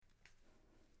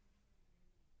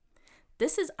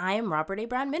This is I Am Robert A.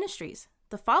 Brown Ministries.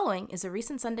 The following is a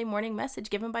recent Sunday morning message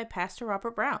given by Pastor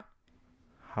Robert Brown.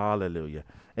 Hallelujah.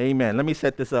 Amen. Let me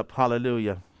set this up.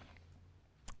 Hallelujah.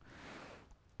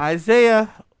 Isaiah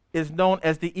is known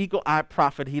as the eagle-eyed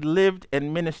prophet. He lived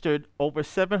and ministered over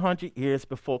 700 years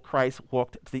before Christ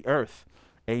walked the earth.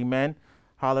 Amen.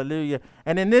 Hallelujah.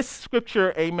 And in this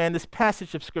scripture, amen, this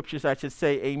passage of scriptures, I should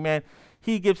say, amen,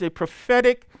 he gives a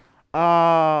prophetic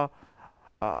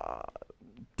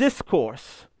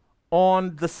discourse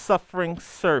on the suffering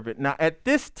servant. Now, at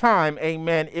this time,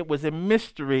 amen, it was a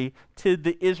mystery to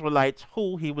the Israelites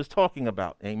who he was talking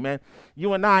about, amen.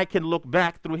 You and I can look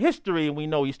back through history and we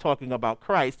know he's talking about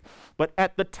Christ. But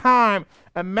at the time,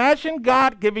 imagine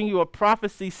God giving you a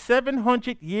prophecy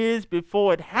 700 years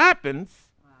before it happens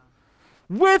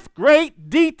with great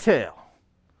detail.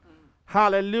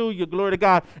 Hallelujah, glory to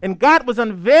God. And God was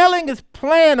unveiling his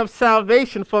plan of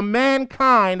salvation for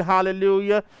mankind,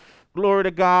 hallelujah, glory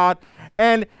to God.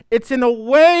 And it's in a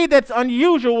way that's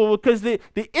unusual because the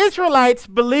Israelites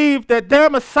believed that their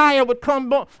Messiah would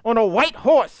come on a white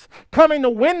horse, coming to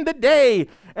win the day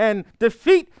and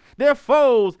defeat their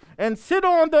foes and sit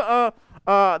on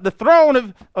the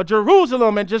throne of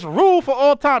Jerusalem and just rule for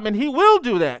all time. And he will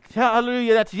do that.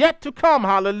 Hallelujah. That's yet to come.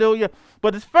 Hallelujah.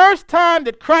 But the first time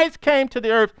that Christ came to the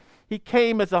earth, he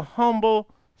came as a humble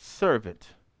servant.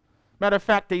 Matter of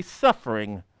fact, a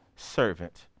suffering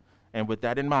servant. And with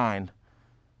that in mind,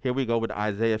 here we go with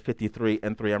Isaiah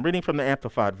 53:3. I'm reading from the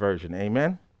Amplified Version.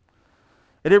 Amen.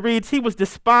 And it reads, "He was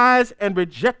despised and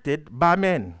rejected by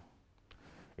men,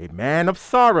 a man of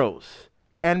sorrows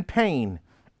and pain,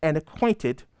 and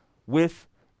acquainted with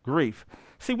grief."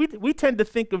 See, we tend to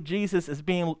think of Jesus as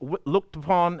being looked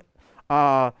upon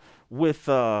with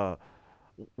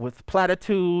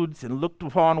platitudes and looked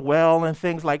upon well and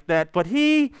things like that, but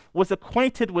he was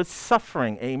acquainted with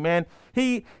suffering, amen.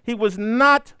 He was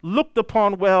not looked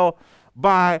upon well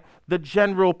by the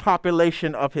general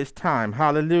population of his time,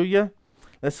 hallelujah.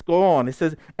 Let's go on. It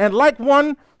says, "And like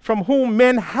one from whom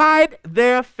men hide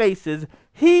their faces,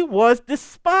 he was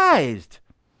despised."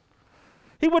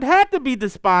 He would have to be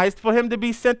despised for him to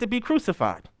be sent to be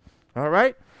crucified, all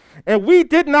right? "And we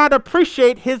did not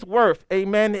appreciate his worth."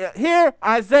 Amen. Here,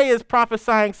 Isaiah is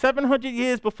prophesying 700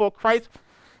 years before Christ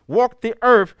walked the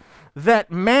earth that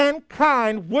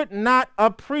mankind would not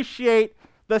appreciate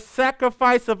the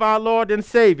sacrifice of our Lord and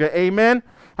Savior. Amen.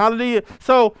 Hallelujah.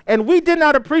 So, "and we did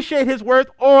not appreciate his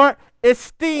worth or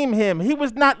esteem him." He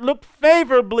was not looked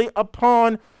favorably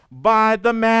upon by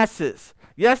the masses.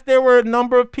 Yes, there were a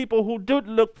number of people who did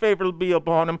look favorably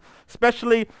upon him,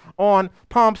 especially on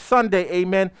Palm Sunday,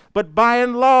 amen. But by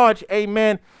and large,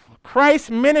 amen, Christ's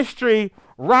ministry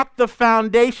rocked the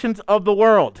foundations of the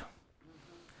world.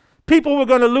 People were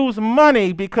going to lose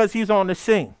money because he's on the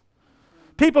scene.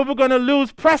 People were going to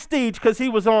lose prestige because he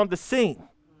was on the scene.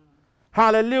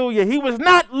 Hallelujah. He was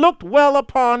not looked well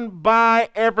upon by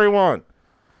everyone.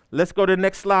 Let's go to the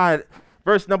next slide,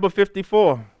 verse number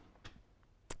 54.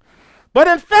 "But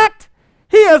in fact,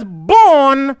 he has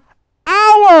borne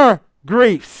our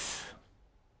griefs."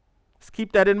 Let's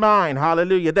keep that in mind.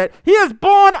 Hallelujah. That he has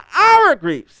borne our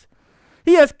griefs.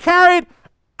 He has carried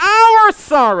our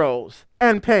sorrows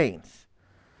and pains,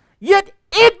 yet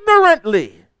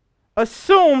ignorantly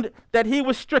assumed that he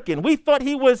was stricken. We thought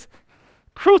he was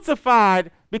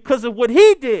crucified because of what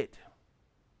he did,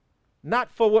 not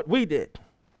for what we did.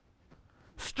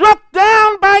 Struck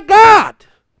down by God.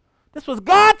 This was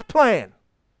God's plan,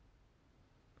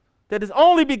 that his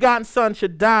only begotten son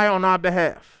should die on our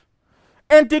behalf,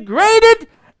 and degraded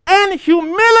and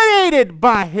humiliated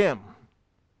by him.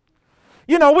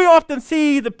 You know, we often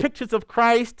see the pictures of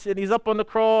Christ and he's up on the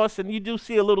cross and you do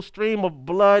see a little stream of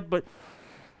blood, but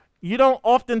you don't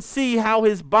often see how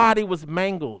his body was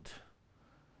mangled.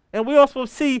 And we also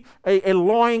see a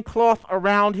loincloth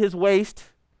around his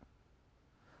waist.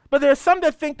 But there are some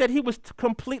that think that he was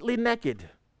completely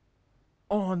naked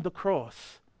on the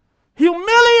cross,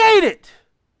 humiliated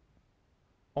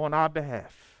on our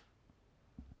behalf.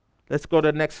 Let's go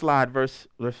to the next slide, verse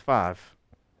 5.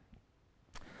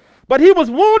 "But he was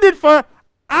wounded for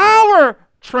our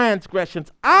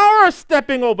transgressions, our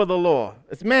stepping over the law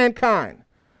as mankind.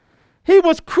 He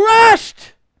was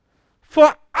crushed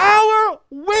for our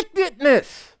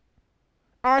wickedness,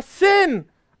 our sin,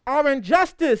 our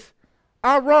injustice,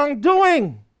 our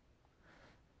wrongdoing.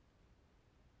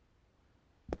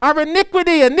 Our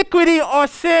iniquity are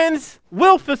sins,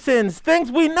 willful sins,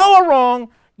 things we know are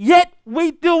wrong, yet we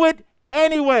do it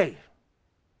anyway.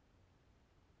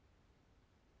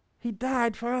 He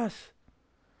died for us.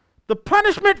 The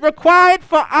punishment required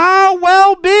for our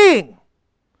well-being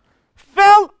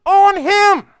fell on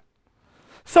him.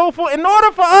 So in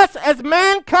order for us as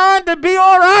mankind to be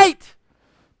all right,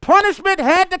 punishment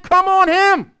had to come on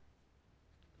him.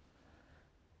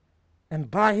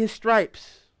 And by his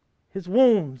stripes, his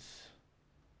wounds,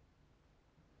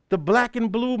 the black and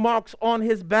blue marks on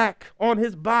his back, on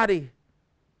his body,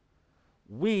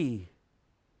 we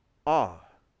are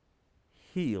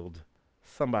healed.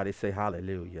 Somebody say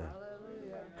hallelujah.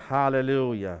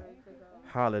 Hallelujah.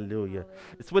 Hallelujah.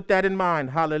 It's with that in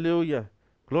mind. Hallelujah.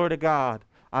 Glory to God.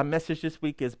 Our message this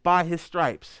week is by his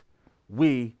stripes,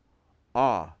 we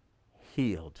are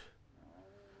healed.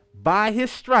 By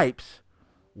his stripes,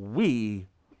 we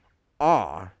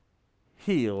are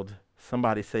healed.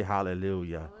 Somebody say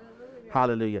hallelujah.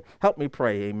 Hallelujah. Help me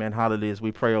pray. Amen. Hallelujah. As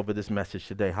we pray over this message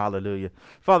today. Hallelujah.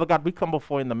 Father God, we come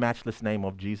before you in the matchless name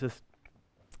of Jesus.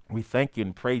 We thank you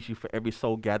and praise you for every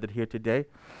soul gathered here today.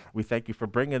 We thank you for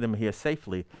bringing them here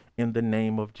safely in the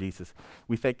name of Jesus.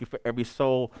 We thank you for every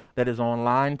soul that is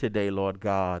online today, Lord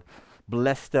God.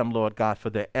 Bless them, Lord God, for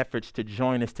their efforts to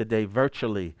join us today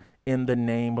virtually in the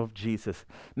name of Jesus.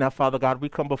 Now, Father God, we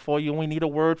come before you and we need a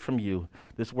word from you.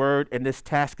 This word and this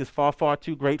task is far, far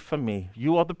too great for me.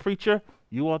 You are the preacher.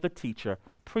 You are the teacher.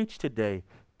 Preach today.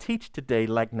 Teach today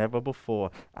like never before.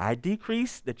 I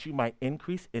decrease that you might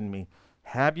increase in me.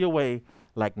 Have your way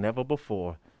like never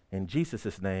before. In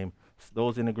Jesus' name,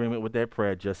 those in agreement with that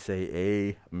prayer, just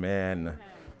say amen.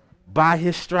 By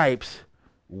his stripes,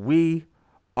 we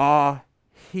are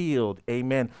healed.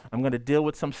 Amen. I'm going to deal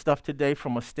with some stuff today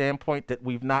from a standpoint that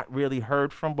we've not really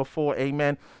heard from before.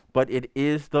 Amen. But it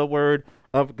is the word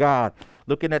of God.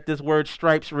 Looking at this word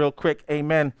stripes real quick.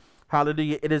 Amen.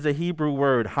 Hallelujah. It is a Hebrew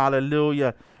word.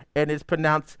 Hallelujah. And it's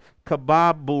pronounced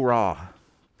kababurah.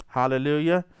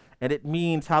 Hallelujah. And it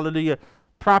means, hallelujah,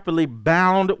 properly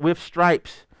bound with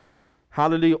stripes.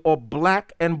 Hallelujah. Or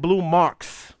black and blue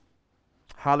marks.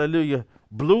 Hallelujah.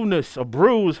 Blueness, a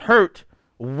bruise, hurt,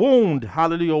 wound.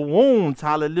 Hallelujah. Wounds.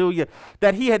 Hallelujah.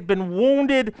 That he had been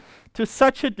wounded to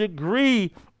such a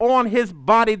degree on his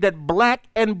body that black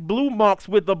and blue marks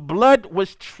where the blood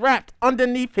was trapped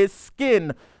underneath his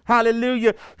skin.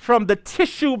 Hallelujah. From the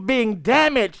tissue being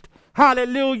damaged.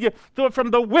 Hallelujah.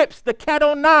 From the whips, the cat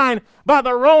o' nine by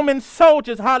the Roman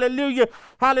soldiers. Hallelujah.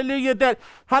 Hallelujah. That,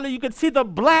 hallelujah, you could see the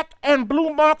black and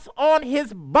blue marks on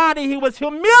his body. He was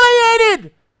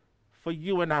humiliated for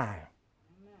you and I.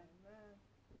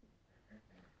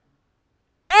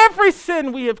 Every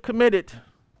sin we have committed,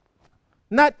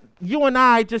 not you and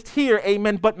I just here,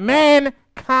 amen, but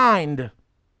mankind.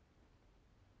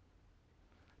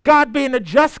 God being a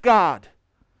just God.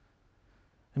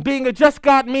 And being a just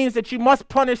God means that you must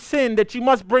punish sin, that you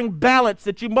must bring balance,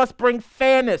 that you must bring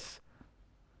fairness.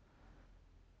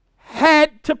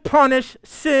 Had to punish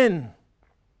sin.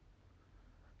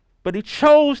 But he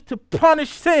chose to punish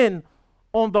sin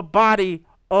on the body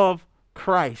of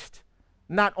Christ,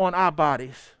 not on our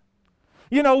bodies.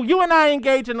 You know, you and I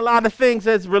engage in a lot of things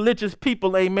as religious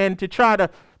people, amen, to try to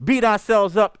beat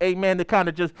ourselves up, amen, to kind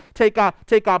of just take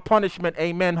our punishment,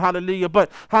 amen, hallelujah. But,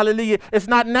 hallelujah, it's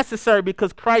not necessary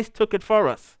because Christ took it for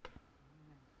us.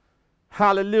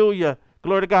 Hallelujah.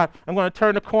 Glory to God. I'm going to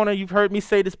turn the corner. You've heard me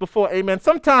say this before, amen.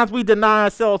 Sometimes we deny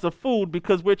ourselves of food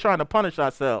because we're trying to punish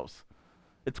ourselves.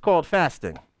 It's called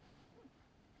fasting.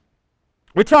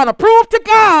 We're trying to prove to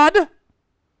God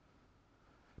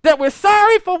that we're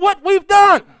sorry for what we've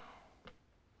done.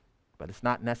 But it's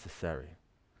not necessary.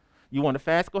 You want to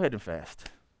fast? Go ahead and fast.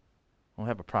 I don't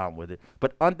have a problem with it.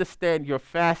 But understand your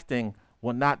fasting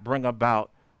will not bring about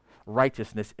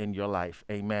righteousness in your life.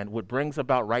 Amen. What brings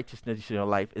about righteousness in your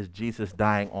life is Jesus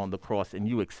dying on the cross and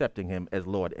you accepting him as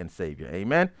Lord and Savior.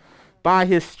 Amen. By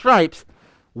his stripes,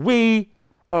 we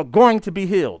are going to be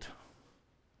healed.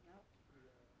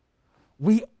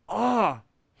 We are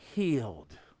healed.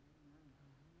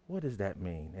 What does that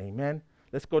mean? Amen.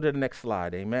 Let's go to the next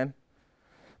slide. Amen.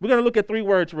 We're going to look at 3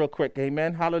 words real quick.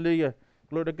 Amen. Hallelujah.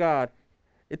 Glory to God.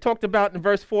 It talked about in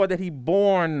verse 4 that he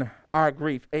borne our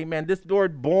grief. Amen. This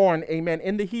word borne, amen,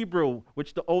 in the Hebrew,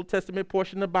 which the Old Testament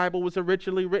portion of the Bible was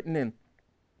originally written in,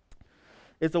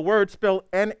 is a word spelled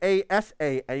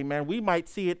NASA. Amen. We might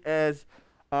see it as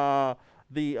the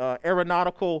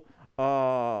aeronautical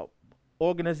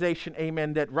organization,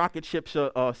 amen, that rocket ships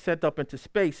are sent up into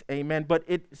space, amen. But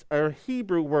it's a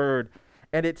Hebrew word,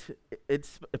 and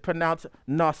it's pronounced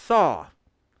nasah,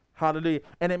 hallelujah.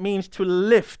 And it means to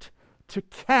lift, to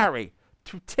carry,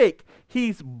 to take.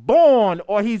 He's borne,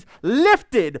 or he's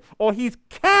lifted, or he's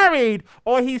carried,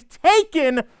 or he's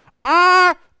taken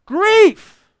our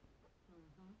grief.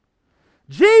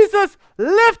 Jesus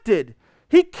lifted,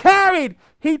 he carried,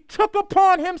 he took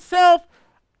upon himself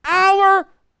our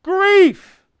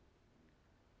grief.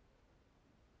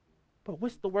 But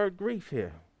what's the word grief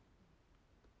here?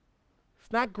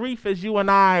 It's not grief as you and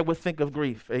I would think of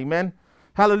grief. Amen.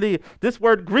 Hallelujah. This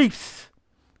word griefs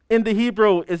in the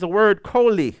Hebrew is a word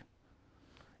koli,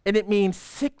 and it means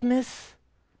sickness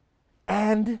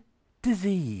and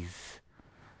disease.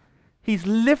 He's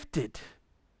lifted,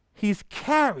 he's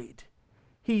carried,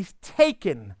 he's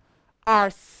taken our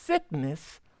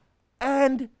sickness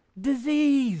and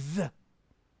disease.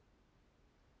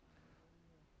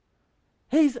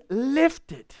 He's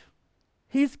lifted,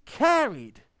 he's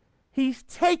carried, he's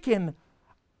taken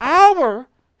our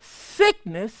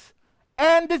sickness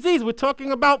and disease. We're talking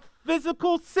about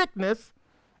physical sickness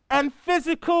and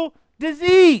physical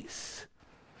disease.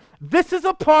 This is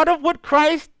a part of what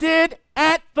Christ did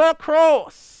at the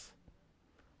cross.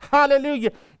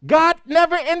 Hallelujah. God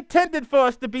never intended for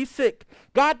us to be sick.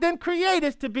 God didn't create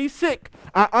us to be sick.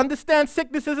 I understand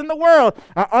sickness is in the world.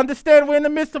 I understand we're in the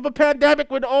midst of a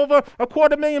pandemic with over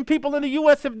 250,000 people in the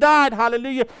U.S. have died.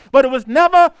 Hallelujah. But it was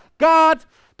never God's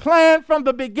plan from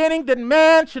the beginning that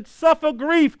man should suffer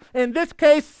grief. In this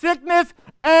case, sickness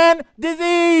and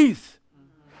disease.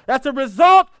 That's a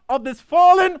result of this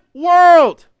fallen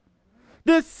world.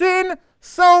 This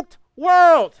sin-soaked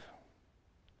world.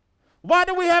 Why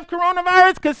do we have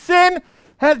coronavirus? Because sin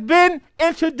has been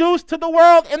introduced to the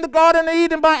world in the Garden of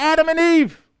Eden by Adam and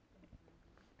Eve.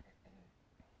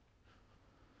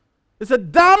 It's a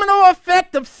domino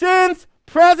effect of sin's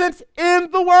presence in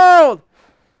the world.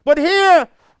 But here,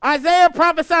 Isaiah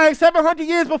prophesying 700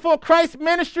 years before Christ's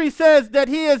ministry says that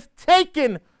he is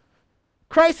taken,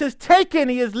 Christ has taken,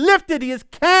 he is lifted, he has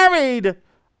carried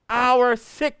our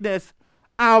sickness,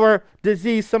 our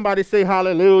disease. Somebody say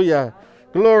hallelujah. Hallelujah.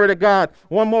 Glory to God.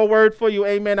 One more word for you.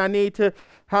 Amen. I need to,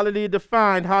 hallelujah,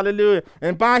 define. Hallelujah.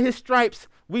 And by his stripes,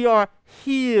 we are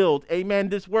healed. Amen.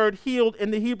 This word healed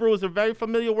in the Hebrew is a very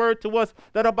familiar word to us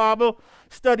that our Bible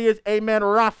study is, amen,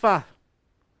 Rapha.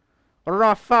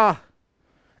 Rapha.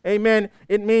 Amen.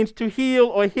 It means to heal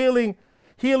or healing.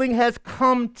 Healing has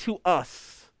come to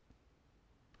us.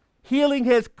 Healing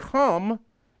has come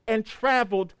and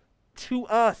traveled to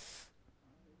us.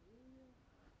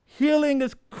 Healing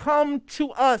has come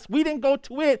to us. We didn't go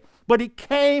to it, but it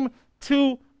came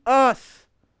to us.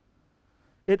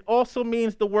 It also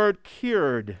means the word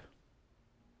cured.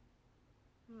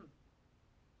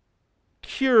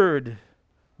 Cured.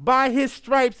 By his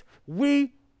stripes,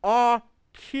 we are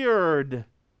cured.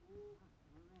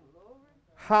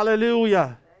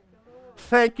 Hallelujah.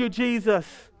 Thank you, Jesus.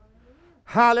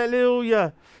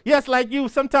 Hallelujah. Yes, like you,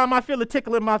 sometimes I feel a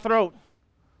tickle in my throat.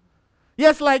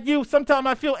 Yes, like you, sometimes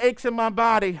I feel aches in my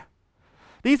body.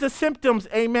 These are symptoms,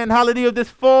 amen, hallelujah, of this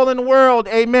fallen world,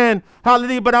 amen,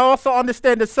 hallelujah. But I also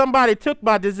understand that somebody took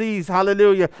my disease,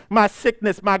 hallelujah, my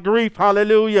sickness, my grief,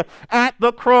 hallelujah, at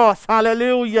the cross,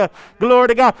 hallelujah, glory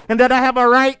to God, and that I have a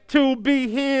right to be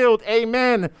healed,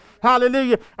 amen.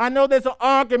 Hallelujah. I know there's an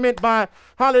argument by,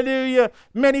 hallelujah,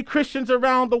 many Christians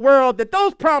around the world that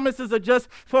those promises are just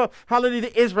for, hallelujah,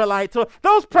 the Israelites. Or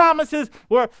those promises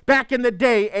were back in the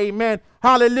day, amen.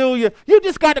 Hallelujah. You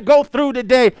just got to go through the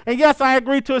day. And yes, I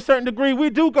agree to a certain degree.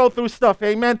 We do go through stuff,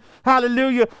 amen.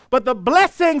 Hallelujah. But the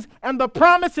blessings and the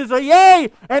promises are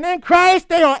yea, and in Christ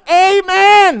they are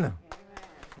amen.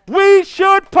 We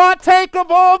should partake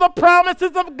of all the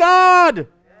promises of God.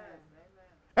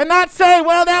 And not say,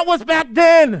 well, that was back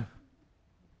then.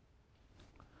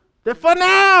 That for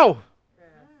now.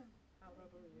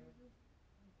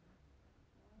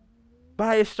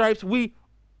 By his stripes, we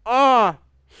are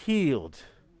healed.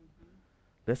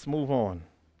 Let's move on.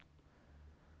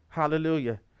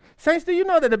 Hallelujah. Saints, do you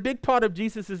know that a big part of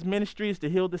Jesus' ministry is to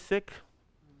heal the sick?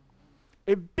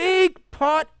 A big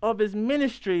part of his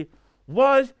ministry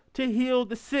was to heal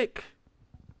the sick.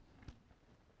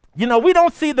 You know, we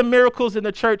don't see the miracles in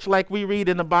the church like we read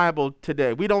in the Bible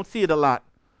today. We don't see it a lot.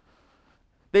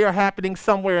 They are happening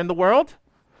somewhere in the world,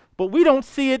 but we don't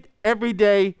see it every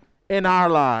day in our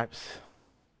lives.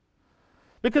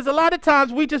 Because a lot of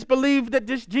times we just believe that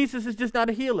Jesus is just not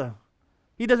a healer.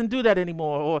 He doesn't do that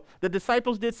anymore. Or the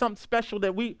disciples did something special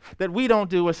that we don't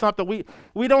do, or something.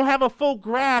 We don't have a full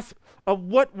grasp of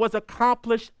what was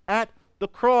accomplished at the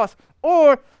cross.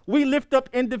 Or we lift up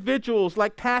individuals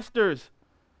like pastors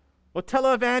or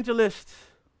televangelists,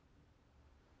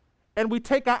 and we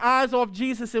take our eyes off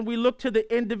Jesus and we look to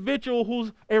the individual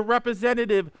who's a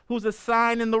representative, who's a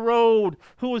sign in the road,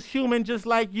 who is human just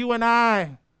like you and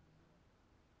I.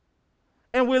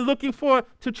 And we're looking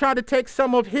to try to take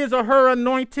some of his or her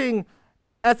anointing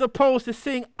as opposed to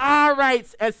seeing our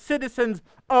rights as citizens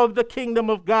of the kingdom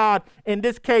of God, in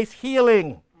this case,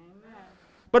 healing. Amen.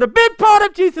 But a big part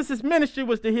of Jesus' ministry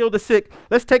was to heal the sick.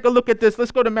 Let's take a look at this.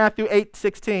 Let's go to Matthew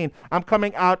 8:16. I'm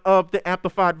coming out of the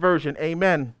Amplified Version.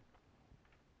 Amen.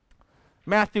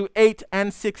 Matthew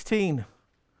 8:16.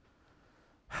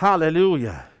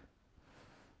 Hallelujah.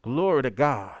 Glory to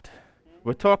God.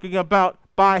 We're talking about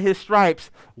by his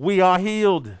stripes we are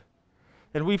healed.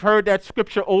 And we've heard that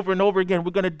scripture over and over again.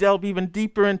 We're going to delve even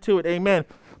deeper into it. Amen.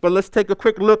 But let's take a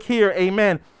quick look here.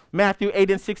 Amen. Matthew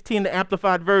 8:16, the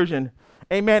Amplified Version.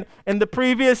 Amen. In the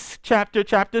previous chapter,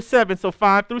 chapter 7, so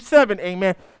 5 through 7,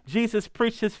 amen, Jesus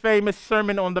preached his famous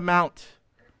Sermon on the Mount.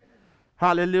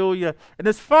 Hallelujah. And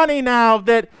it's funny now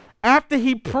that after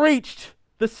he preached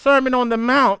the Sermon on the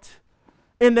Mount,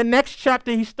 in the next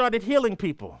chapter, he started healing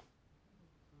people.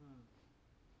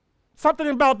 Something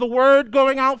about the word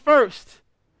going out first.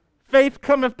 Faith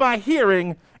cometh by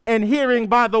hearing, and hearing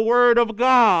by the word of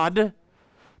God.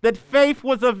 That faith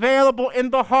was available in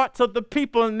the hearts of the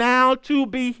people now to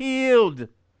be healed.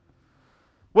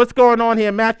 What's going on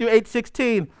here? Matthew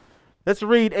 8:16. Let's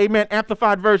read, amen,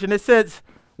 Amplified Version. It says,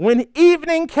 when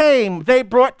evening came, they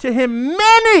brought to him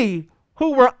many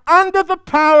who were under the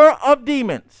power of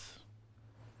demons.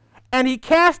 And he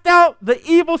cast out the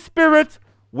evil spirits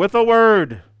with a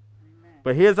word. Amen.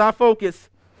 But here's our focus.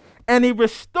 And he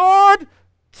restored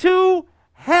to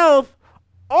health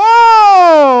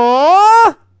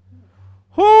all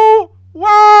who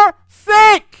were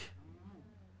sick.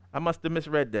 I must have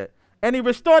misread that. And he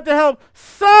restored to health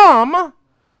some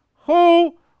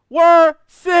who were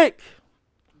sick.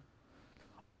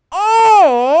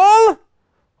 All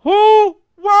who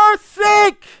were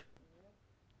sick.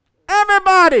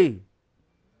 Everybody.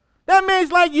 That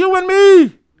means like you and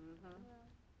me.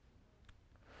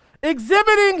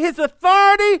 Exhibiting his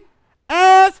authority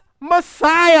as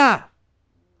Messiah.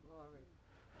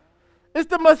 It's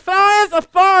the Messiah's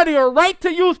authority or right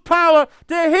to use power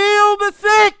to heal the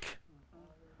sick.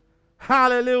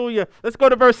 Hallelujah. Let's go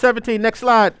to verse 17. Next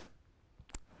slide.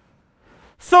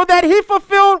 So that he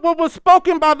fulfilled what was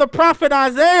spoken by the prophet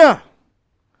Isaiah.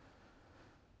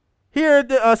 Here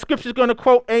the scripture is going to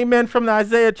quote, amen, from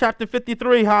Isaiah chapter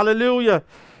 53. Hallelujah.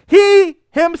 He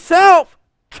himself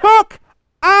took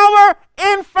our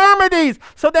infirmities,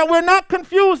 so that we're not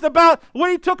confused about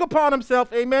what he took upon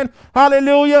himself. Amen.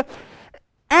 Hallelujah.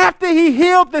 After he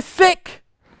healed the sick,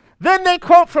 then they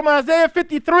quote from Isaiah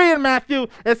 53 in Matthew.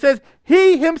 It says,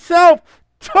 he himself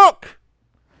took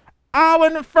our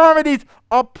infirmities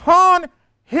upon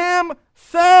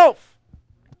himself.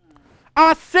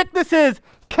 Our sicknesses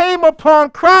came upon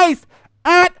Christ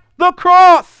at the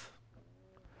cross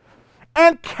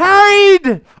and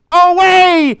carried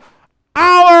away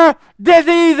our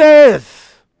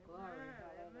diseases.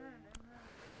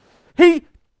 He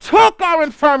took our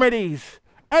infirmities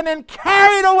and then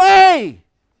carried away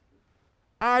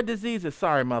our diseases.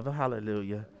 Sorry, Mother.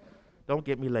 Hallelujah. Don't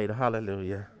get me later.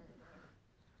 Hallelujah.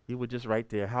 You were just right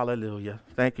there. Hallelujah.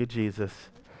 Thank you, Jesus.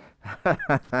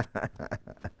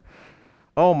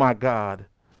 Oh, my God.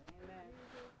 Amen.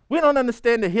 We don't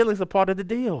understand that healing's a part of the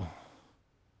deal.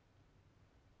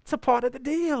 It's a part of the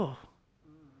deal.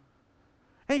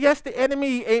 And yes, the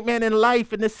enemy, amen, in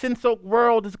life, in this sin-soaked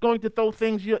world is going to throw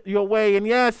things your way. And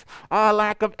yes, our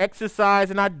lack of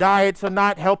exercise and our diets are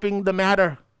not helping the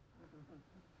matter.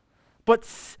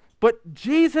 But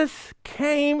Jesus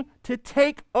came to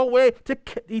take away,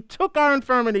 he took our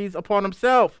infirmities upon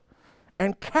himself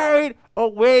and carried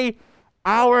away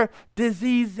our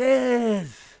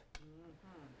diseases.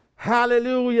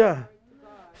 Hallelujah.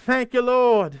 Thank you,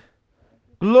 Lord.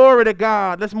 Glory to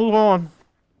God. Let's move on.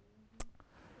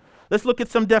 Let's look at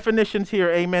some definitions here,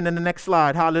 amen, in the next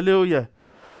slide. Hallelujah.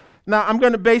 Now, I'm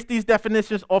going to base these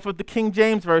definitions off of the King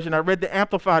James Version. I read the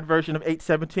Amplified Version of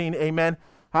 8:17, amen.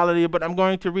 Hallelujah. But I'm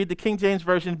going to read the King James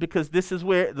Version because this is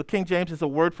where the King James is a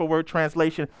word-for-word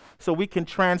translation, so we can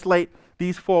translate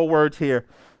these 4 words here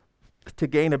to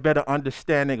gain a better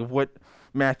understanding of what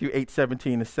Matthew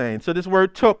 8:17 is saying. So this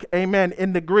word took, amen,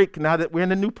 in the Greek, now that we're in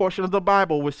the new portion of the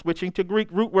Bible, we're switching to Greek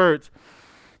root words.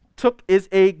 Took is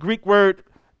a Greek word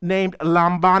named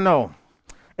lambano,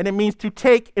 and it means to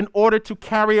take in order to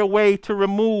carry away, to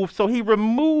remove. So he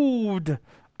removed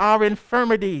our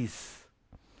infirmities.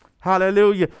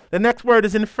 Hallelujah. The next word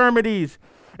is infirmities,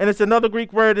 and it's another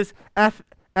Greek word is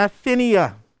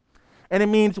athenia, and it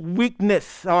means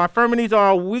weakness. Our infirmities are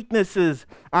our weaknesses.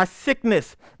 Our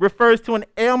sickness refers to an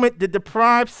ailment that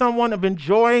deprives someone of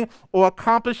enjoying or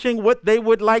accomplishing what they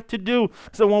would like to do.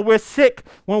 So when we're sick,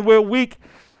 when we're weak,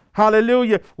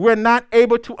 hallelujah, we're not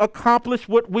able to accomplish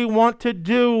what we want to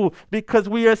do because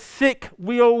we are sick,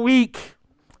 we are weak.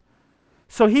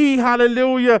 So he,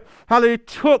 hallelujah,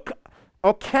 took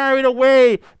or carried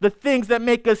away the things that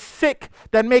make us sick,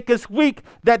 that make us weak,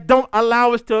 that don't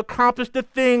allow us to accomplish the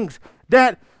things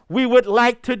that we would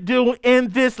like to do in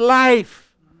this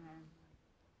life. Amen.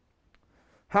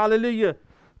 Hallelujah.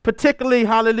 Particularly,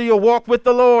 hallelujah, walk with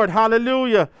the Lord.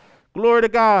 Hallelujah. Glory to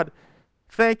God.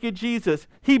 Thank you, Jesus.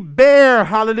 He bare,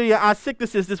 hallelujah, our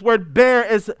sicknesses. This word bear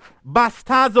is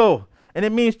bastazo, and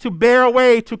it means to bear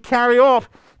away, to carry off,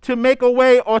 to make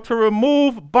away, or to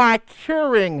remove by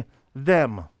curing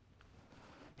them.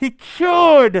 He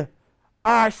cured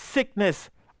our sickness,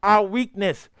 our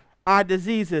weakness, our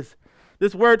diseases.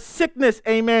 This word sickness,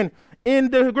 amen,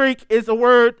 in the Greek is a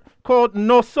word called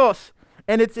nosos,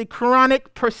 and it's a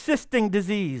chronic persisting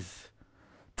disease,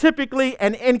 typically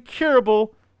an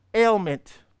incurable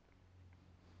ailment.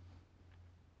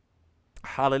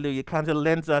 Hallelujah. Kind of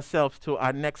lends ourselves to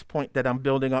our next point that I'm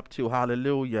building up to.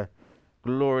 Hallelujah.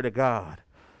 Glory to God.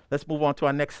 Let's move on to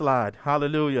our next slide.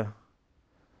 Hallelujah.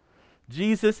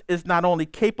 Jesus is not only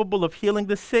capable of healing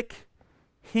the sick,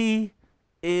 he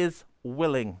is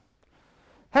willing.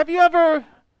 Have you ever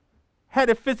had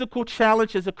a physical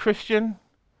challenge as a Christian?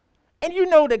 And you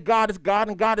know that God is God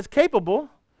and God is capable,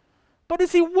 but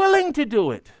is he willing to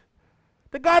do it?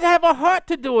 Does God have a heart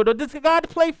to do it? Or does God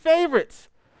play favorites?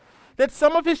 That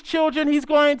some of his children he's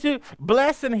going to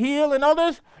bless and heal, and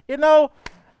others,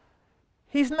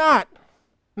 he's not.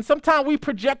 And sometimes we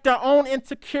project our own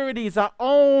insecurities, our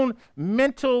own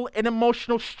mental and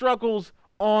emotional struggles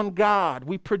on God.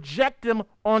 We project them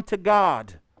onto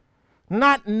God,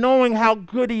 not knowing how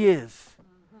good he is.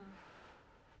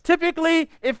 Typically,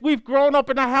 if we've grown up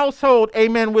in a household,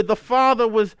 amen, where the father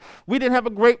we didn't have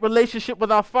a great relationship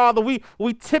with our father,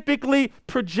 we typically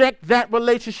project that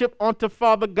relationship onto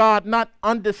Father God, not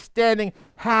understanding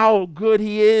how good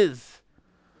he is.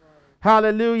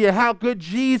 Hallelujah. How good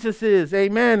Jesus is.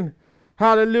 Amen.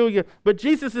 Hallelujah. But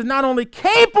Jesus is not only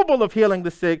capable of healing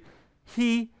the sick,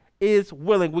 he is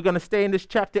willing. We're going to stay in this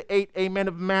chapter 8, amen,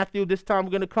 of Matthew. This time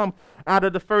we're going to come out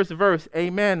of the first verse.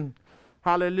 Amen.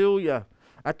 Hallelujah.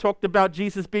 I talked about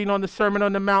Jesus being on the Sermon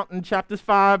on the Mount in chapters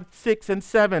 5, 6, and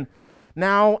 7.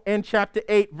 Now in chapter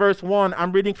 8, verse 1,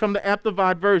 I'm reading from the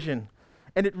Amplified Version.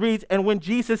 And it reads, "And when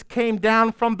Jesus came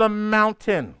down from the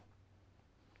mountain,"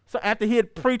 so after he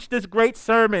had preached this great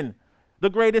sermon, the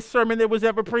greatest sermon that was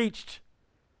ever preached,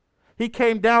 he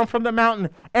came down from the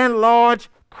mountain, and large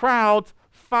crowds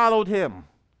followed him.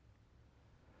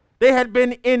 They had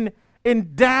been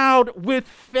endowed with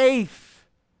faith.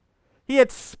 He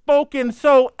had spoken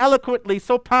so eloquently,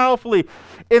 so powerfully,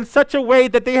 in such a way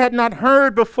that they had not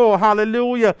heard before.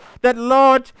 Hallelujah. That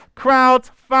large crowds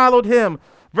followed him.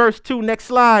 Verse 2, next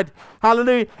slide.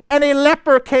 Hallelujah. And a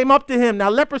leper came up to him. Now,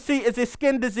 leprosy is a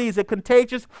skin disease, a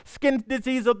contagious skin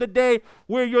disease of the day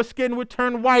where your skin would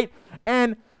turn white.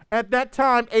 And at that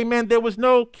time, amen, there was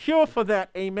no cure for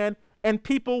that, amen. And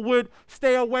people would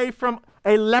stay away from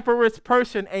a leprous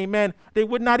person, amen. They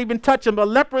would not even touch him. A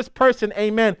leprous person,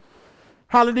 amen,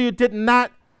 hallelujah, did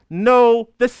not know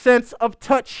the sense of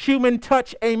touch, human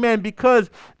touch, amen, because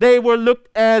they were looked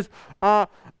as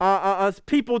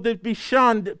people to be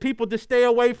shunned, people to stay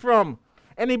away from.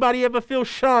 Anybody ever feel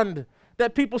shunned?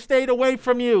 That people stayed away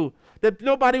from you, that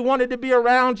nobody wanted to be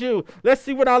around you? Let's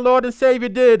see what our Lord and Savior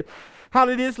did.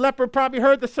 Hallelujah. This leper probably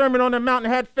heard the Sermon on the Mount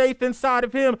and had faith inside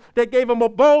of him that gave him a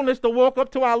boldness to walk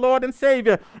up to our Lord and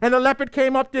Savior. And the leopard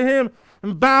came up to him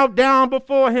and bowed down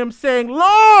before him, saying,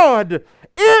 "Lord,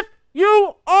 if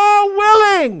you are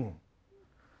willing,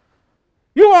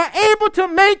 you are able to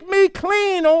make me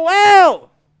clean or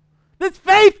well." This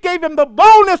faith gave him the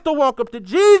boldness to walk up to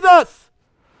Jesus.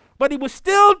 But he was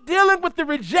still dealing with the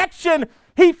rejection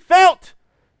he felt.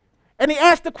 And he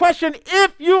asked the question,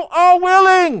 if you are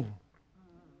willing.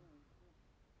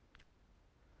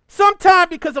 Sometimes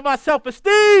because of our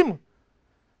self-esteem,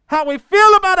 how we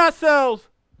feel about ourselves,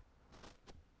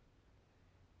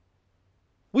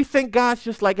 we think God's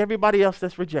just like everybody else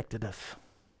that's rejected us.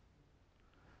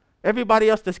 Everybody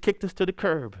else that's kicked us to the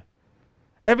curb.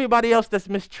 Everybody else that's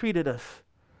mistreated us.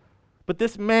 But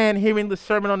this man hearing the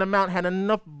Sermon on the Mount had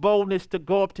enough boldness to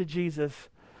go up to Jesus.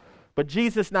 But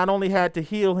Jesus not only had to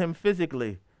heal him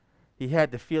physically, he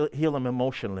had to heal him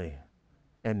emotionally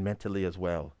and mentally as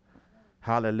well.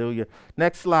 Hallelujah.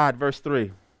 Next slide, verse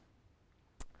 3.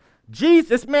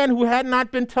 Jesus, man who had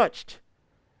not been touched,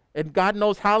 and God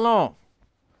knows how long,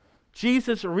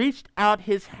 Jesus reached out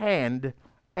his hand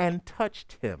and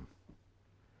touched him.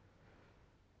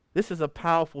 This is a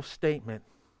powerful statement.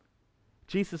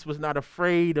 Jesus was not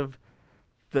afraid of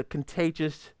the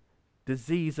contagious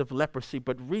disease of leprosy,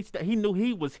 but reached out. He knew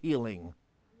he was healing.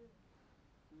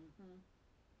 Mm-hmm.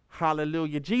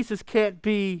 Hallelujah. Jesus can't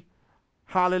be,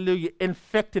 hallelujah,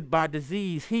 infected by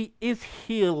disease. He is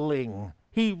healing.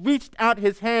 He reached out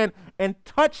his hand and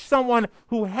touched someone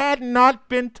who had not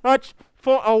been touched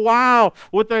for a while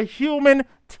with a human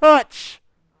touch,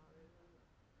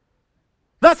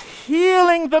 thus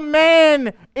healing the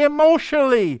man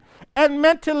emotionally and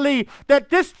mentally. That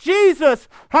this Jesus,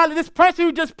 this person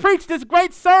who just preached this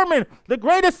great sermon, the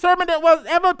greatest sermon that was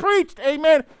ever preached,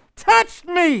 amen, touched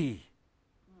me.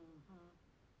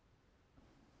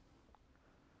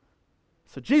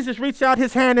 So Jesus reached out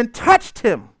his hand and touched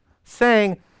him,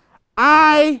 saying,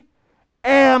 I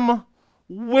am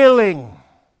willing.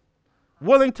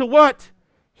 Willing to what?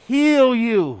 Heal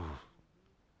you.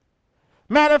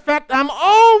 Matter of fact, I'm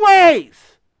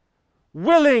always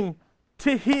willing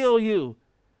to heal you.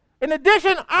 In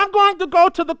addition, I'm going to go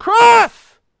to the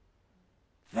cross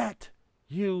that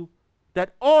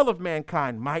all of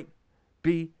mankind might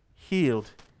be healed.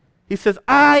 He says,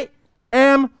 I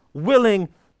am willing.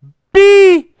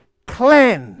 Be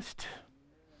cleansed.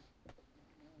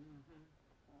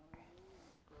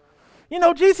 You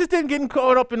know, Jesus didn't get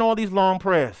caught up in all these long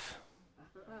prayers.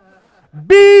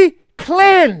 Be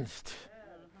cleansed.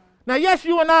 Now, yes,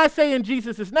 you and I say in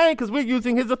Jesus' name because we're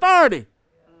using his authority.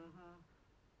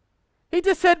 He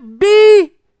just said,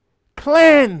 be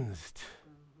cleansed.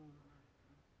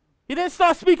 He didn't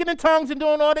start speaking in tongues and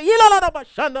doing all that.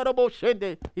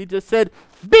 He just said,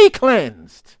 be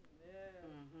cleansed.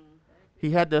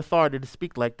 He had the authority to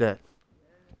speak like that.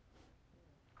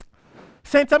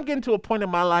 Saints, I'm getting to a point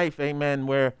in my life, amen,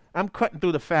 where I'm cutting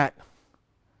through the fat.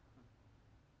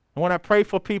 And when I pray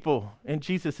for people in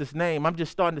Jesus' name, I'm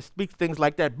just starting to speak things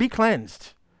like that. Be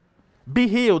cleansed. Be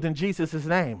healed in Jesus'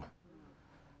 name.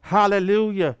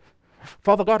 Hallelujah.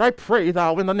 Father God, I pray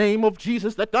thou in the name of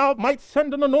Jesus that thou might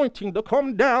send an anointing to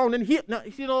come down and heal. Now,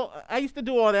 you know, I used to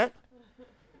do all that.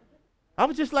 I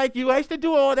was just like you. I used to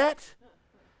do all that.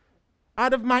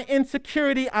 Out of my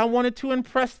insecurity, I wanted to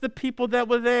impress the people that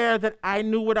were there that I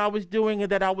knew what I was doing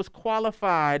and that I was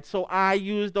qualified. So I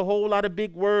used a whole lot of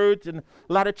big words and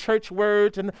a lot of church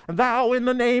words and thou in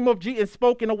the name of Jesus, and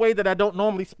spoke in a way that I don't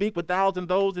normally speak with thous and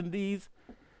those and these.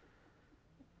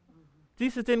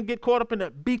 Jesus didn't get caught up in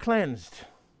that. Be cleansed.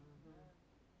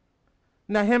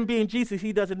 Now, him being Jesus,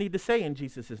 he doesn't need to say in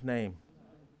Jesus' name.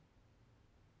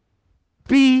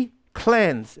 Be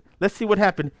cleansed. Let's see what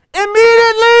happened.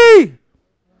 Immediately,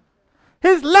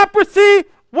 his leprosy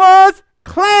was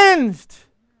cleansed.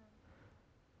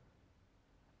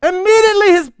 Immediately,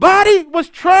 his body was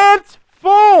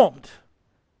transformed.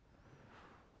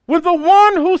 When the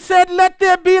one who said, let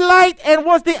there be light, and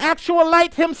was the actual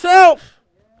light himself,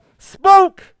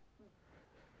 spoke,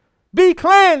 be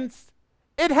cleansed,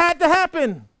 it had to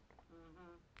happen.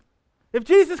 If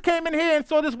Jesus came in here and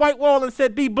saw this white wall and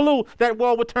said, be blue, that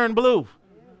wall would turn blue.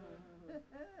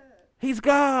 He's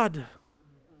God.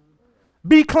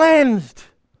 Be cleansed.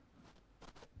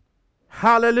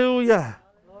 Hallelujah.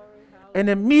 And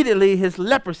immediately his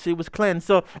leprosy was cleansed.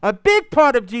 So a big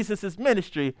part of Jesus'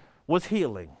 ministry was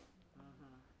healing.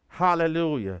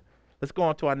 Hallelujah. Let's go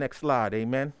on to our next slide.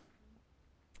 Amen.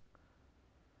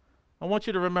 I want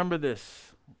you to remember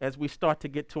this as we start to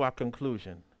get to our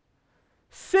conclusion.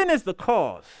 Sin is the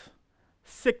cause.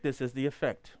 Sickness is the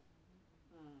effect.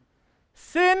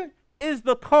 Sin is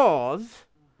the cause.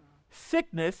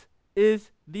 Sickness is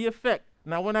the effect.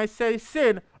 Now, when I say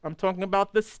sin, I'm talking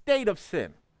about the state of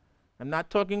sin. I'm not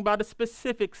talking about a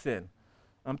specific sin.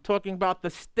 I'm talking about the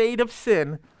state of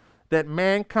sin that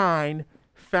mankind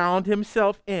found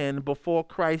himself in before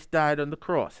Christ died on the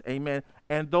cross. Amen.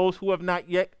 And those who have not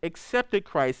yet accepted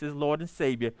Christ as Lord and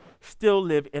Savior still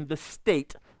live in the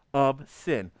state of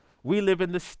sin. We live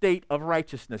in the state of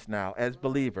righteousness now as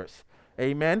believers.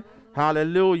 Amen.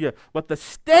 Hallelujah. But the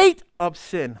state of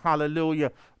sin,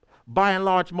 hallelujah, by and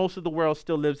large, most of the world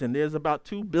still lives in. There's about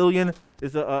 2 billion,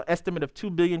 there's an estimate of 2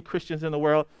 billion Christians in the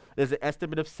world. There's an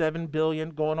estimate of 7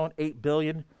 billion, going on 8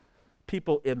 billion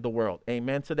people in the world.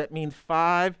 Amen. So that means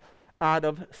 5 out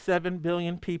of 7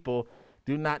 billion people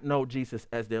do not know Jesus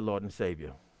as their Lord and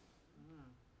Savior.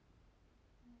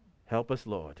 Help us,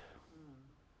 Lord.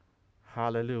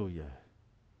 Hallelujah.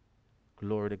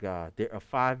 Glory to God. There are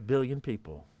 5 billion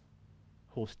people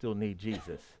who still need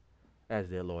Jesus as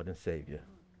their Lord and Savior.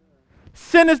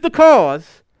 Sin is the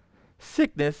cause.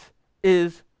 Sickness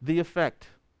is the effect.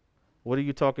 What are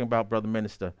you talking about, brother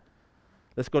minister?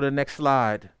 Let's go to the next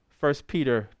slide. 1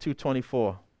 Peter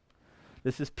 2:24.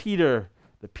 This is Peter,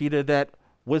 the Peter that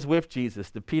was with Jesus,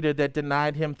 the Peter that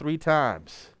denied him 3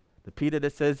 times, the Peter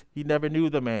that says he never knew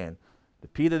the man, the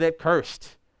Peter that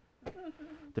cursed,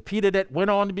 the Peter that went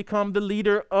on to become the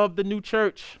leader of the new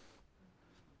church.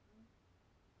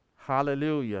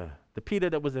 Hallelujah. The Peter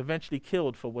that was eventually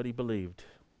killed for what he believed,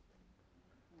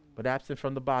 but absent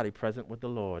from the body, present with the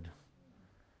Lord.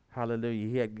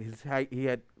 Hallelujah. He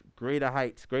had greater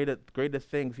heights, greater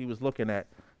things he was looking at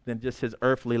than just his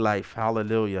earthly life.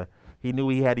 Hallelujah. He knew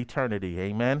he had eternity.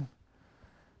 Amen.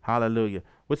 Hallelujah.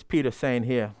 What's Peter saying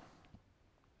here?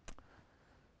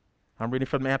 I'm reading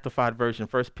from the Amplified Version,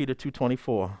 1 Peter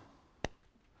 2:24.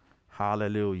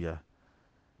 Hallelujah.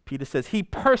 Peter says, he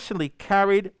personally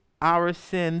carried our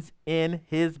sins in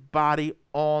his body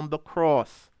on the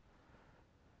cross.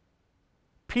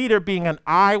 Peter being an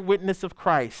eyewitness of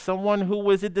Christ, someone who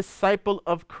was a disciple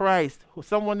of Christ,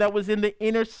 someone that was in the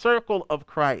inner circle of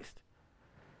Christ,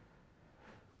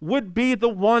 would be the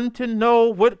one to know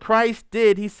what Christ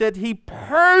did. He said he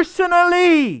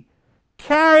personally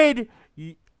carried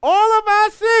all of our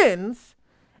sins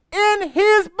in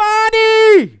his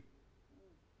body.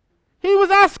 He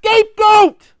was our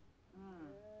scapegoat.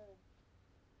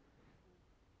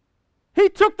 He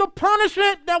took the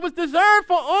punishment that was deserved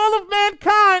for all of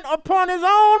mankind upon his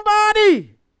own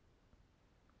body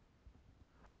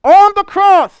on the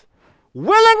cross,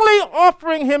 willingly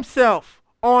offering himself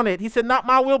on it. He said, not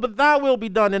my will, but thy will be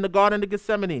done, in the Garden of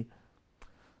Gethsemane.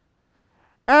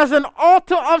 As an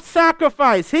altar of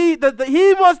sacrifice. He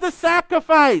was the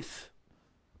sacrifice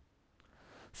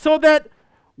so that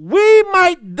we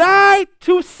might die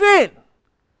to sin,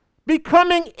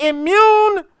 becoming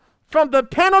immune from the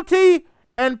penalty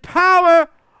and power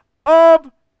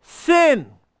of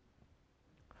sin.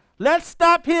 Let's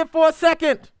stop here for a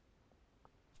second.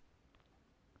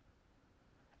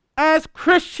 As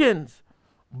Christians,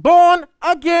 born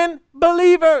again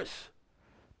believers,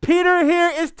 Peter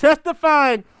here is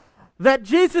testifying that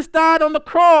Jesus died on the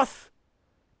cross,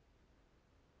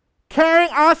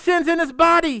 carrying our sins in his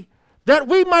body, that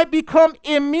we might become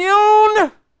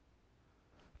immune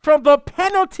from the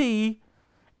penalty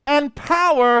and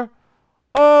power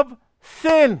of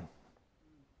sin.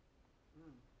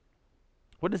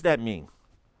 What does that mean?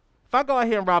 If I go out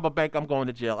here and rob a bank, I'm going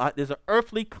to jail. There's an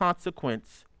earthly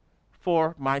consequence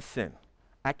for my sin.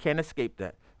 I can't escape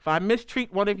that. If I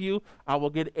mistreat one of you, I will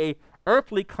get an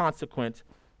earthly consequence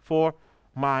for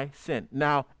my sin.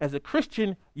 Now, as a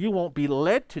Christian, you won't be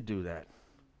led to do that.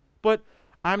 But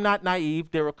I'm not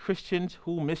naive. There are Christians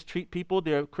who mistreat people.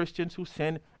 There are Christians who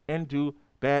sin and do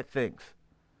bad things.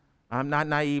 I'm not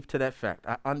naive to that fact.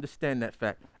 I understand that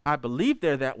fact. I believe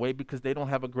they're that way because they don't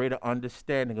have a greater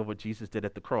understanding of what Jesus did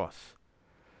at the cross.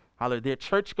 Hallelujah. They're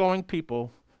church-going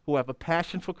people who have a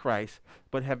passion for Christ,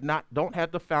 but don't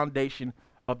have the foundation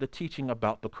of the teaching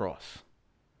about the cross.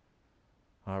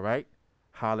 All right?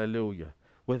 Hallelujah.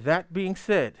 With that being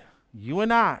said, you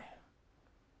and I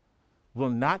will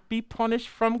not be punished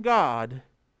from God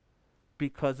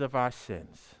because of our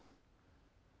sins.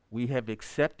 We have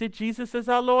accepted Jesus as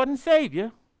our Lord and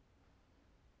Savior.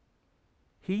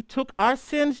 He took our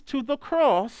sins to the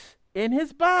cross in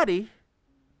his body.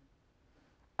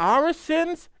 Our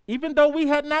sins, even though we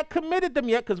had not committed them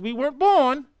yet because we weren't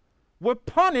born, were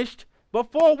punished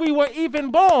before we were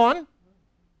even born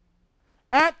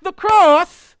at the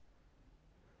cross.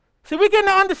 See, we're getting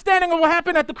an understanding of what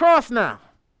happened at the cross now.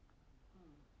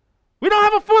 We don't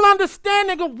have a full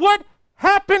understanding of what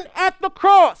happened at the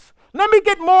cross. Let me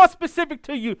get more specific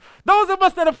to you. Those of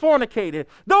us that have fornicated,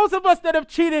 those of us that have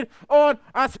cheated on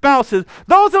our spouses,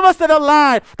 those of us that have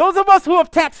lied, those of us who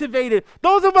have tax evaded,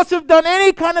 those of us who have done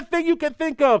any kind of thing you can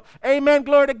think of. Amen,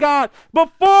 glory to God.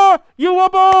 Before you were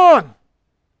born,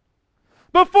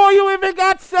 before you even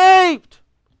got saved,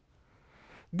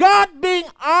 God being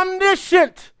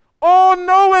omniscient,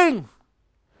 all-knowing,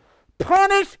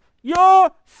 punished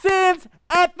your sins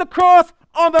at the cross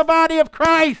on the body of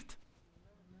Christ.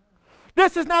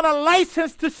 This is not a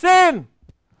license to sin,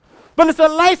 but it's a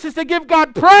license to give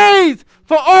God praise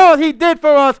for all he did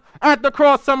for us at the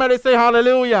cross. Somebody say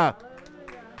hallelujah.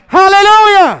 Hallelujah.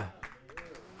 Hallelujah.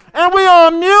 And we are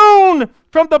immune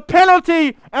from the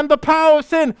penalty and the power of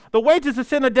sin. The wages of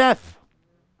sin are death,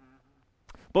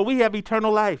 but we have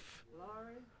eternal life.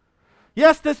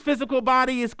 Yes, this physical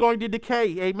body is going to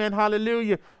decay. Amen.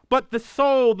 Hallelujah. But the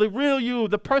soul, the real you,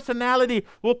 the personality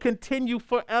will continue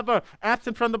forever,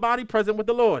 absent from the body, present with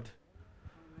the Lord.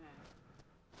 Amen.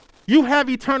 You have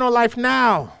eternal life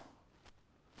now.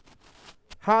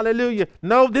 Hallelujah.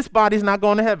 No, this body's not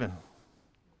going to heaven.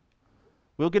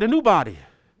 We'll get a new body.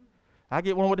 I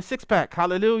get one with a six-pack.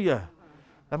 Hallelujah.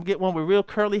 I'm going to get one with real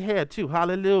curly hair too.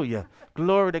 Hallelujah.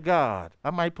 Glory to God. I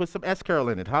might put some S-curl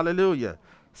in it. Hallelujah.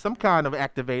 Some kind of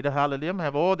activator. Hallelujah. I'm going to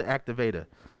have all the activator.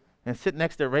 And sit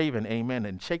next to Raven, amen,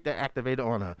 and shake that activator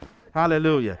on her.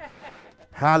 Hallelujah.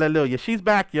 Hallelujah. She's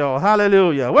back, y'all.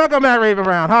 Hallelujah. Welcome back, Raven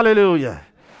Brown. Hallelujah.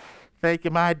 Thank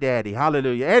you, my daddy.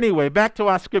 Hallelujah. Anyway, back to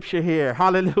our scripture here.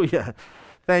 Hallelujah.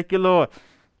 Thank you, Lord.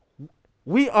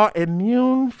 We are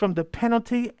immune from the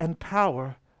penalty and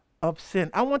power of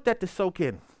sin. I want that to soak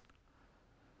in.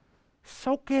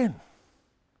 Soak in.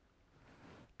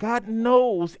 God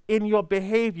knows in your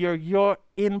behavior you're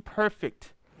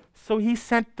imperfect. So he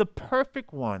sent the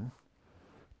perfect one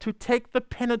to take the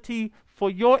penalty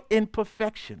for your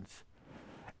imperfections.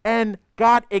 And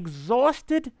God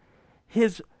exhausted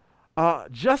his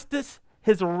justice,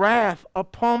 his wrath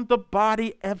upon the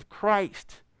body of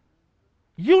Christ.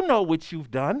 You know what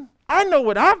you've done. I know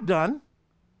what I've done.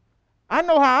 I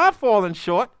know how I've fallen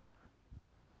short.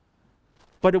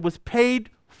 But it was paid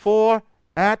for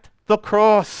at the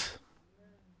cross.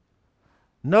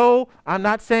 No, I'm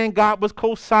not saying God was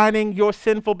co-signing your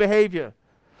sinful behavior.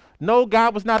 No,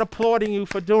 God was not applauding you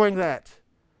for doing that.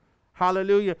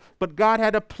 Hallelujah. But God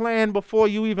had a plan before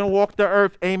you even walked the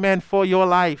earth, amen, for your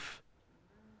life.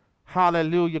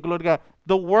 Hallelujah. Glory to God.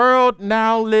 The world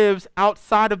now lives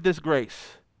outside of this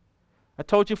grace. I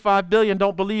told you 5 billion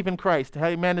don't believe in Christ.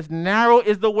 Amen. As narrow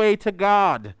is the way to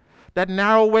God. That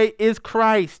narrow way is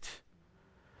Christ.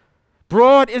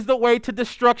 Broad is the way to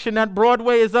destruction. That broad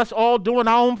way is us all doing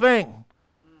our own thing.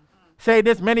 Say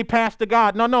there's many paths to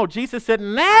God. No. Jesus said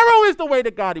narrow is the way to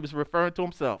God. He was referring to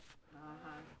himself.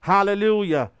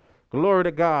 Hallelujah. Glory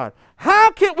to God.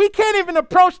 We can't even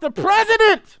approach the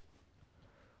president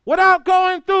without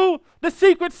going through the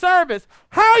Secret Service.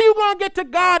 How are you going to get to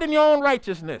God in your own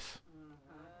righteousness?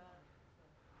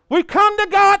 We come to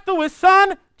God through his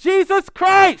son, Jesus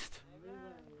Christ.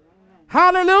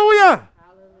 Hallelujah.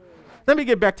 Let me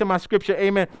get back to my scripture,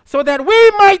 amen. So that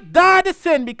we might die to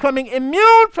sin, becoming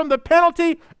immune from the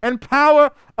penalty and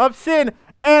power of sin,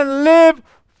 and live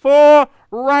for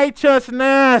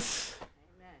righteousness.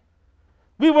 Amen.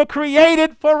 We were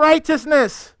created for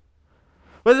righteousness.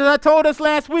 But as I told us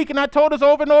last week, and I told us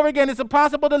over and over again, it's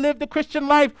impossible to live the Christian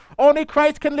life. Only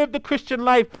Christ can live the Christian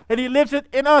life, and he lives it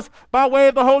in us by way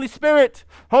of the Holy Spirit.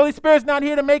 Holy Spirit's not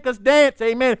here to make us dance,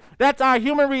 amen. That's our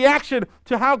human reaction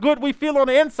to how good we feel on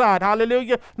the inside,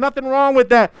 hallelujah. Nothing wrong with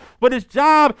that. But his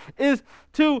job is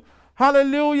to,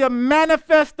 hallelujah,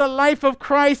 manifest the life of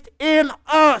Christ in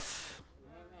us.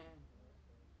 Amen.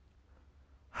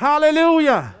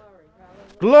 Hallelujah.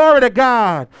 Glory to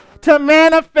God. To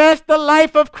manifest the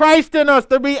life of Christ in us,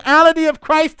 the reality of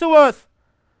Christ to us.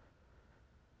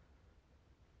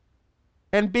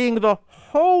 And being the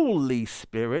Holy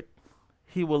Spirit,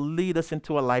 he will lead us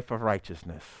into a life of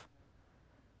righteousness.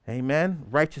 Amen.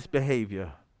 Righteous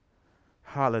behavior.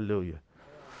 Hallelujah.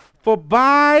 For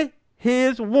by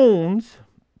his wounds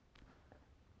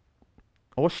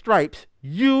or stripes,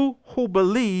 you who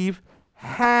believe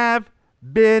have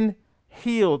been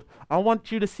healed. I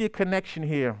want you to see a connection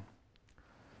here.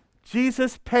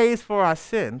 Jesus pays for our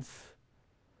sins.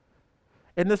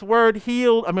 And this word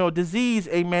healed, or disease,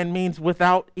 amen, means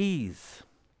without ease.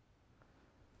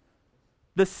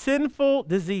 The sinful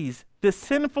disease, the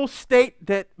sinful state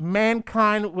that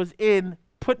mankind was in,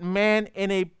 put man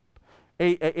in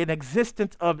an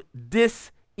existence of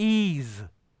dis-ease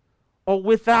or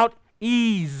without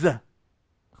ease.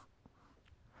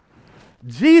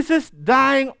 Jesus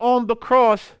dying on the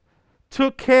cross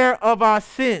took care of our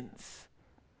sins.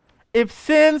 If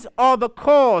sins are the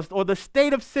cause, or the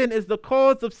state of sin is the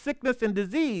cause of sickness and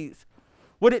disease,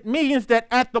 what it means that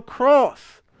at the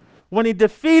cross, when he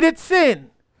defeated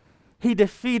sin, he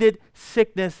defeated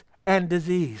sickness and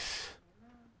disease.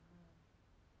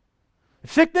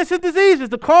 Sickness and disease is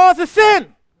the cause of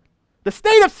sin, the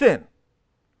state of sin.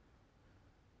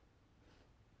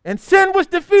 And sin was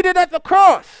defeated at the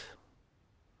cross.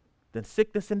 Then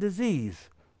sickness and disease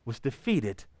was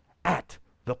defeated at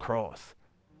the cross.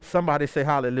 Somebody say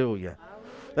hallelujah.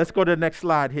 Hallelujah. Let's go to the next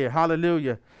slide here.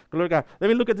 Hallelujah. Glory to God. Let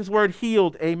me look at this word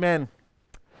healed. Amen.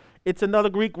 It's another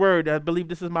Greek word. I believe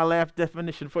this is my last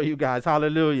definition for you guys.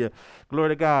 Hallelujah. Glory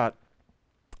to God.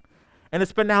 And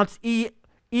it's pronounced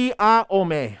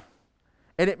E-I-O-M-E.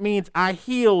 And it means I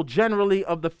heal generally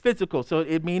of the physical. So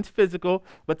it means physical,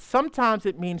 but sometimes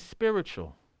it means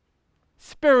spiritual.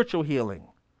 Spiritual healing.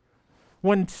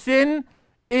 When sin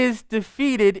is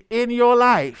defeated in your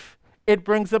life, it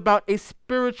brings about a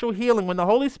spiritual healing. When the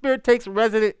Holy Spirit takes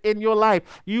residence in your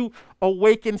life, you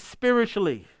awaken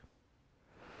spiritually.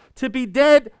 To be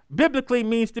dead biblically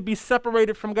means to be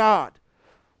separated from God.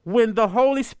 When the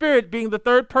Holy Spirit, being the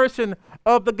third person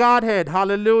of the Godhead,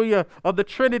 hallelujah, of the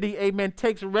Trinity, amen,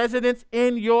 takes residence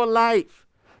in your life,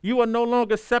 you are no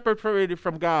longer separated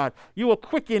from God. You are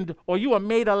quickened, or you are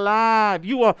made alive.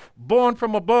 You are born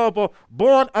from above, or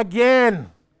born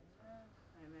again.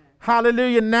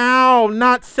 Hallelujah. Now,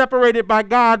 not separated by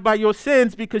God by your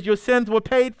sins because your sins were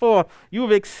paid for. You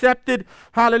have accepted,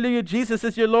 hallelujah, Jesus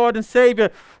is your Lord and Savior.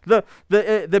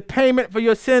 The payment for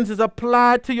your sins is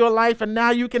applied to your life, and now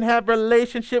you can have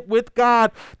relationship with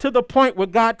God to the point where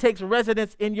God takes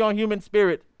residence in your human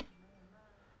spirit.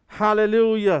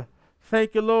 Hallelujah.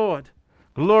 Thank you, Lord.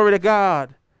 Glory to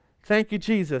God. Thank you,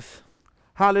 Jesus.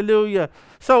 Hallelujah.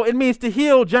 So it means to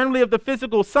heal generally of the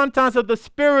physical, sometimes of the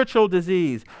spiritual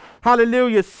disease.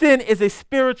 Hallelujah. Sin is a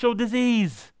spiritual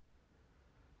disease.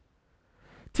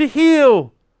 To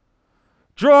heal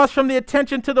draws from the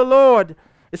attention to the Lord.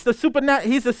 It's the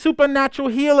He's a supernatural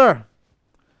healer.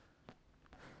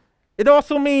 It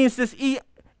also means this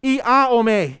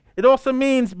iaome. It also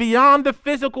means beyond the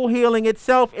physical healing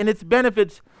itself and its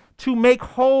benefits to make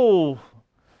whole.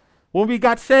 When we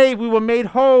got saved, we were made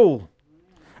whole.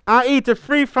 i.e. to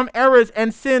free from errors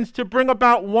and sins to bring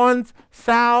about one's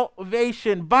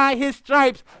salvation. By his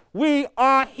stripes, we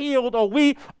are healed, or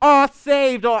we are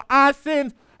saved, or our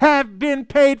sins have been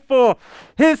paid for.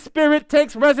 His spirit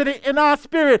takes residence in our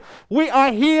spirit. We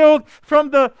are healed from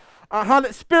the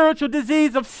spiritual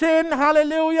disease of sin.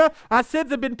 Hallelujah. Our sins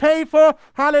have been paid for.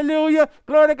 Hallelujah.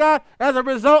 Glory to God. As a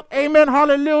result, amen.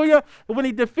 Hallelujah. When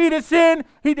he defeated sin,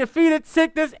 he defeated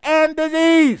sickness and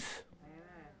disease.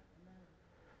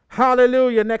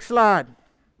 Hallelujah. Next slide.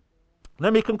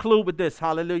 Let me conclude with this.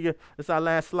 Hallelujah. This is our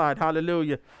last slide.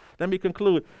 Hallelujah. Let me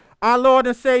conclude. Our Lord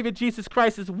and Savior Jesus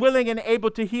Christ is willing and able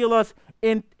to heal us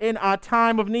in our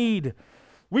time of need.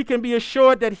 We can be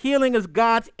assured that healing is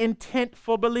God's intent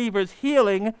for believers.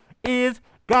 Healing is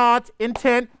God's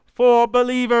intent for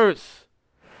believers.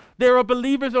 There are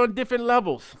believers on different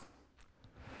levels.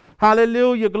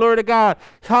 Hallelujah. Glory to God.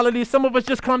 Hallelujah. Some of us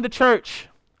just come to church.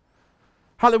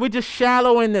 We're just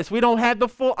shallow in this. We don't have the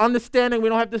full understanding. We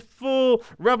don't have the full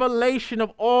revelation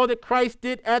of all that Christ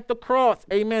did at the cross.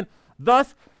 Amen.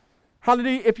 Thus,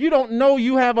 hallelujah, if you don't know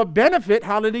you have a benefit,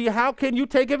 hallelujah, how can you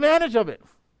take advantage of it?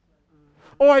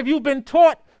 Or if you've been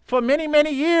taught for many,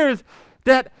 many years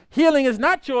that healing is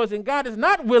not yours and God is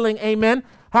not willing, amen,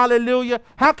 hallelujah,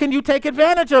 how can you take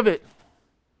advantage of it?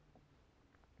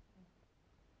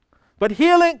 But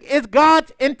healing is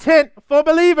God's intent for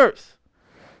believers.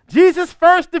 Jesus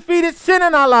first defeated sin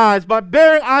in our lives by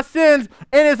bearing our sins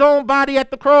in his own body at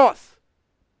the cross.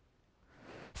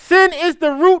 Sin is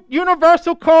the root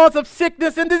universal cause of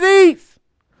sickness and disease.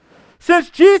 Since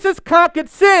Jesus conquered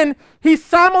sin, he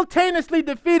simultaneously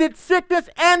defeated sickness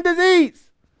and disease.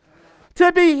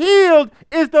 To be healed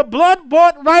is the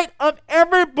blood-bought right of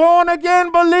every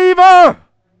born-again believer.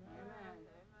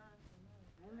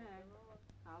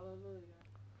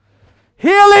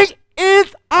 Healing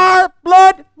is our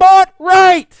blood-bought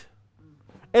right.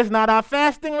 It's not our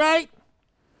fasting right.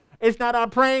 It's not our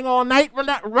praying all night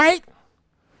right.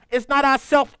 It's not our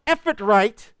self-effort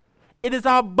right. It is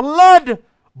our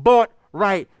blood-bought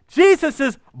right.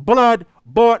 Jesus'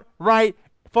 blood-bought right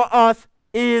for us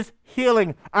is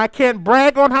healing. I can't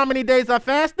brag on how many days I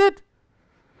fasted.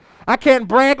 I can't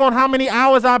brag on how many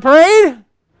hours I prayed.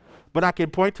 But I can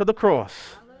point to the cross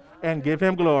and give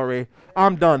him glory.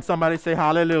 I'm done. Somebody say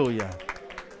hallelujah.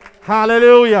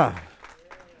 Hallelujah.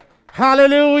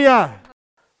 Hallelujah.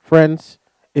 Friends,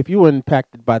 if you were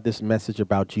impacted by this message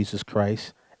about Jesus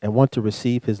Christ and want to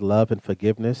receive his love and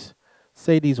forgiveness,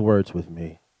 say these words with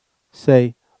me.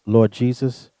 Say, Lord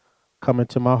Jesus, come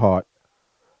into my heart.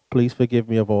 Please forgive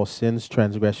me of all sins,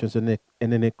 transgressions, and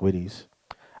iniquities.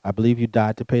 I believe you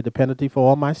died to pay the penalty for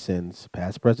all my sins,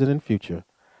 past, present, and future.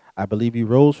 I believe you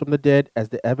rose from the dead as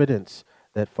the evidence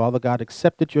that Father God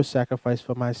accepted your sacrifice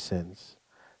for my sins.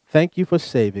 Thank you for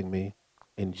saving me.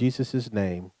 In Jesus'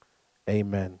 name,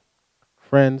 amen.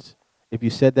 Friends, if you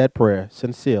said that prayer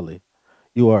sincerely,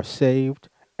 you are saved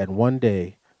and one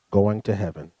day going to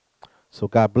heaven. So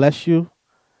God bless you,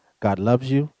 God loves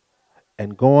you,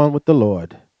 and go on with the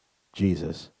Lord,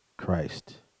 Jesus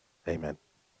Christ. Amen.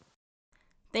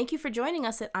 Thank you for joining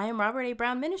us at I Am Robert A.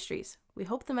 Brown Ministries. We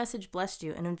hope the message blessed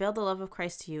you and unveiled the love of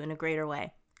Christ to you in a greater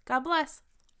way. God bless.